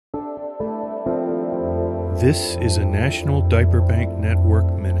This is a National Diaper Bank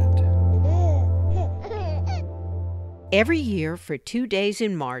Network Minute. Every year for 2 days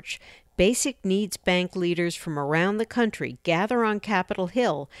in March, Basic Needs Bank leaders from around the country gather on Capitol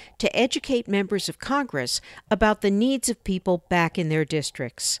Hill to educate members of Congress about the needs of people back in their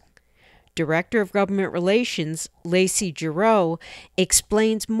districts. Director of Government Relations, Lacey Giroux,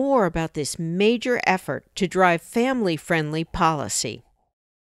 explains more about this major effort to drive family-friendly policy.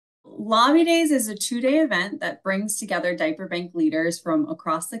 Lobby Days is a 2-day event that brings together diaper bank leaders from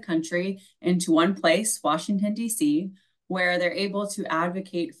across the country into one place, Washington, D.C., where they're able to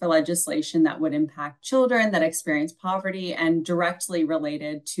advocate for legislation that would impact children that experience poverty and directly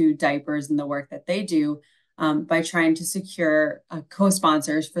related to diapers and the work that they do by trying to secure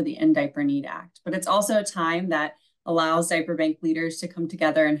co-sponsors for the End Diaper Need Act. But it's also a time that allows diaper bank leaders to come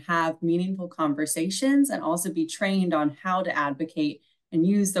together and have meaningful conversations and also be trained on how to advocate and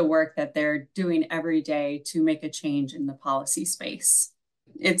use the work that they're doing every day to make a change in the policy space.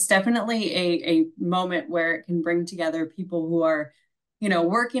 It's definitely a moment where it can bring together people who are,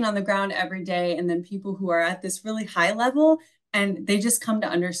 working on the ground every day, and then people who are at this really high level, and they just come to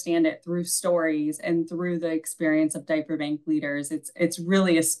understand it through stories and through the experience of diaper bank leaders. It's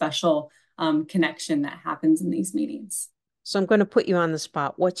really a special connection that happens in these meetings. So I'm going to put you on the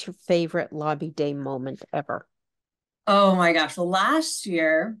spot. What's your favorite Lobby Day moment ever? Oh my gosh. Well, last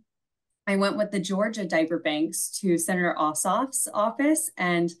year, I went with the Georgia diaper banks to Senator Ossoff's office,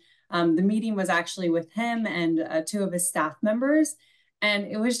 and the meeting was actually with him and 2 of his staff members. And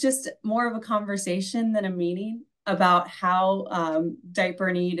it was just more of a conversation than a meeting about how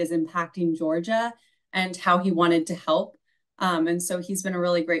diaper need is impacting Georgia and how he wanted to help. And so he's been a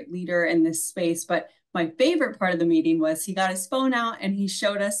really great leader in this space. But my favorite part of the meeting was he got his phone out and he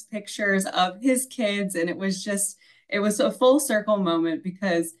showed us pictures of his kids. And it was a full circle moment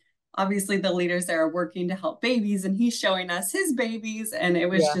because obviously the leaders there are working to help babies and he's showing us his babies. And it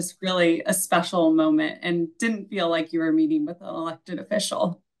was just really a special moment and didn't feel like you were meeting with an elected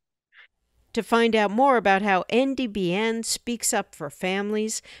official. To find out more about how NDBN speaks up for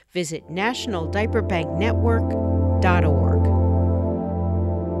families, visit nationaldiaperbanknetwork.org.